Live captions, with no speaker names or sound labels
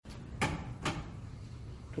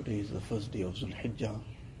Today is the first day of Zul Hijjah.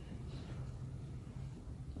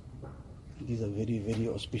 These are very, very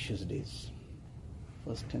auspicious days.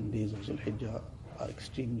 First 10 days of Zul Hijjah are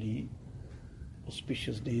extremely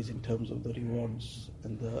auspicious days in terms of the rewards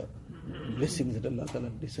and the blessings that Allah Ta'ala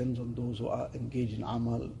descends on those who are engaged in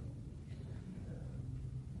amal.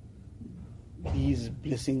 These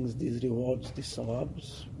blessings, these rewards, these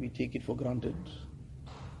sawabs, we take it for granted.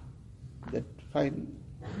 That fine,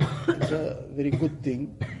 it's a very good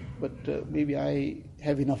thing, but maybe I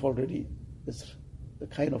have enough already. It's the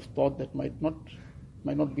kind of thought that might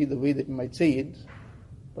not be the way that we might say it,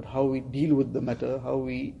 but how we deal with the matter, how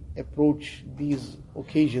we approach these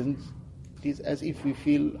occasions, it is as if we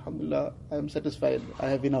feel, alhamdulillah, I am satisfied, I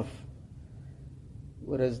have enough.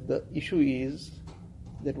 Whereas the issue is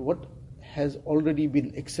that what has already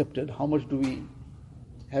been accepted, how much do we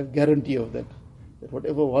have guarantee of that? That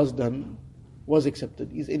whatever was done was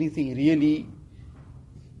accepted. Is anything really,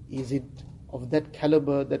 is it of that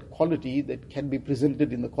caliber, that quality that can be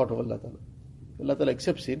presented in the court of Allah Ta'ala? If Allah Ta'ala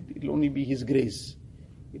accepts it, it will only be His grace.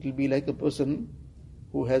 It will be like a person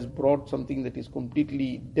who has brought something that is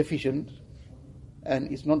completely deficient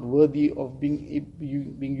and is not worthy of being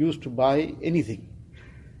used to buy anything.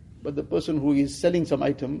 But the person who is selling some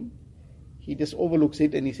item, he just overlooks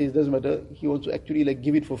it and he says, doesn't matter, he wants to actually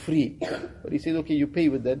give it for free. But he says, okay, you pay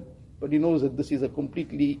with that. But he knows that this is a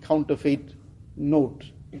completely counterfeit note.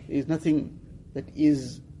 There is nothing that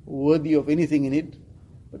is worthy of anything in it.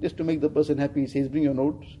 But just to make the person happy, he says, bring your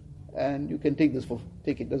note and you can take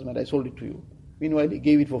it, doesn't matter, I sold it to you. Meanwhile, he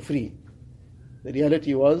gave it for free. The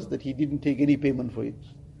reality was that he didn't take any payment for it.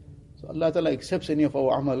 So Allah Ta'ala accepts any of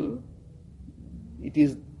our amal. It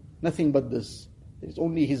is nothing but this. It is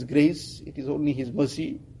only His grace, it is only His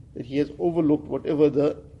mercy that He has overlooked whatever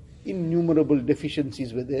the innumerable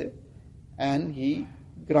deficiencies were there, and He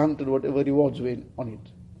granted whatever rewards were on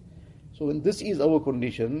it. So when this is our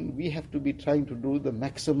condition, we have to be trying to do the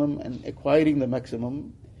maximum and acquiring the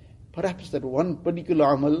maximum. Perhaps that one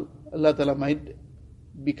particular amal Allah Ta'ala might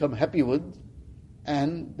become happy with,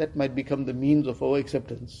 and that might become the means of our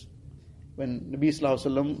acceptance. When Nabi Sallallahu Alaihi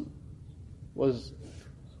Wasallam was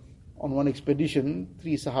on one expedition,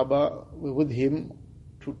 3 Sahaba were with him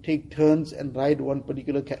to take turns and ride one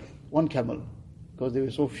particular one camel, because there were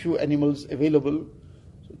so few animals available.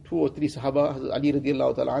 So 2 or 3 Sahaba, Hazrat Ali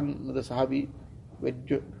radiallahu ta'ala an, another Sahabi, were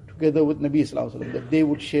together with Nabi Sallallahu Alaihi Wasallam, that they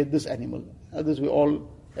would share this animal. Others were all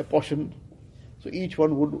apportioned. So each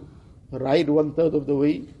one would ride 1/3 of the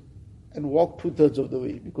way and walk 2/3 of the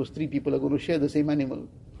way, because 3 people are going to share the same animal.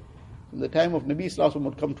 From the time of Nabi Sallallahu Alaihi Wasallam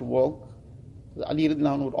would come to walk, Ali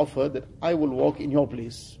radiallahu anhu would offer that I will walk in your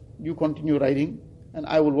place. You continue riding and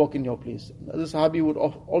I will walk in your place. The other Sahabi would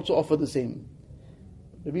also offer the same.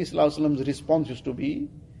 Nabi Sallallahu Alaihi Wasallam's response used to be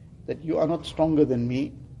that you are not stronger than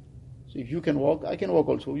me. So if you can walk, I can walk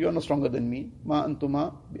also. You are not stronger than me. Ma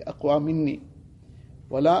antuma bi aqwa minni.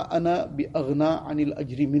 Wala ana bi aghna anil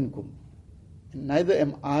ajri minkum. And neither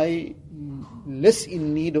am I less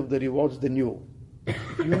in need of the rewards than you.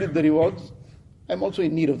 If you need the rewards, I am also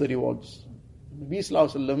in need of the rewards. Nabi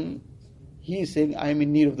Sallallahu Alaihi Wasallam, he is saying, I am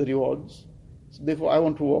in need of the rewards. So therefore I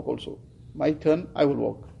want to walk also. My turn, I will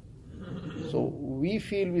walk. So we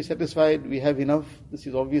feel we're satisfied, we have enough. This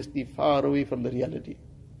is obviously far away from the reality.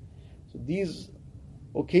 So these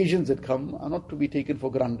occasions that come are not to be taken for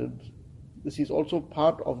granted. This is also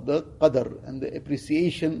part of the qadr and the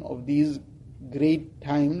appreciation of these great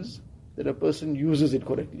times that a person uses it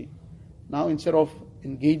correctly. Now instead of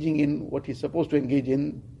engaging in what he's supposed to engage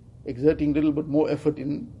in, exerting a little bit more effort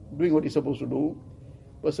in doing what he's supposed to do,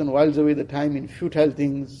 person whiles away the time in futile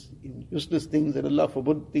things, in useless things, and Allah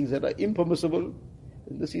forbid, things that are impermissible.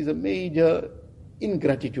 And this is a major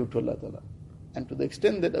ingratitude to Allah Ta'ala. And to the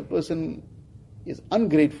extent that a person is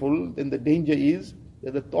ungrateful, then the danger is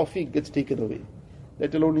that the tawfiq gets taken away.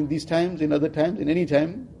 Let alone in these times, in other times, in any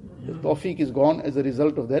time, the tawfiq is gone as a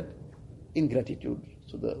result of that ingratitude.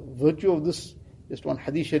 So the virtue of this, just one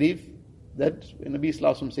hadith sharif, that when Nabi Sallallahu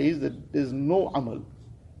Alaihi Wasallam says that there is no amal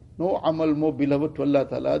more beloved to Allah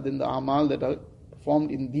Ta'ala than the amal that are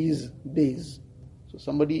performed in these days. So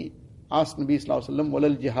somebody asked Nabi Sallallahu Alaihi Wasallam,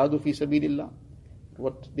 walal jihadu fi sabilillah,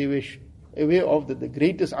 what they were aware of, that the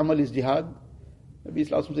greatest amal is jihad. Nabi Sallallahu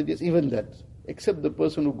Alaihi Wasallam said, yes, even that, except the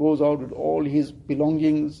person who goes out with all his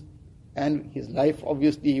belongings, and his life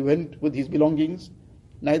obviously he went with his belongings,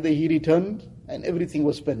 neither he returned and everything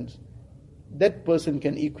was spent. That person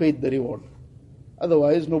can equate the reward.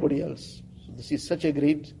 Otherwise, nobody else. So this is such a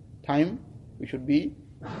great time. We should be,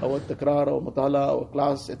 our takrar, our mutala, our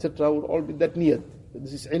class, etc. would all be that niyat.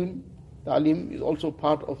 This is ta'lim is also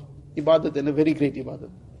part of ibadat and a very great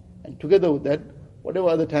ibadat. And together with that, whatever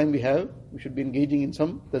other time we have, we should be engaging in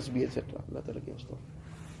some tasbih, etc. Allah Ta'ala gives tawfiq.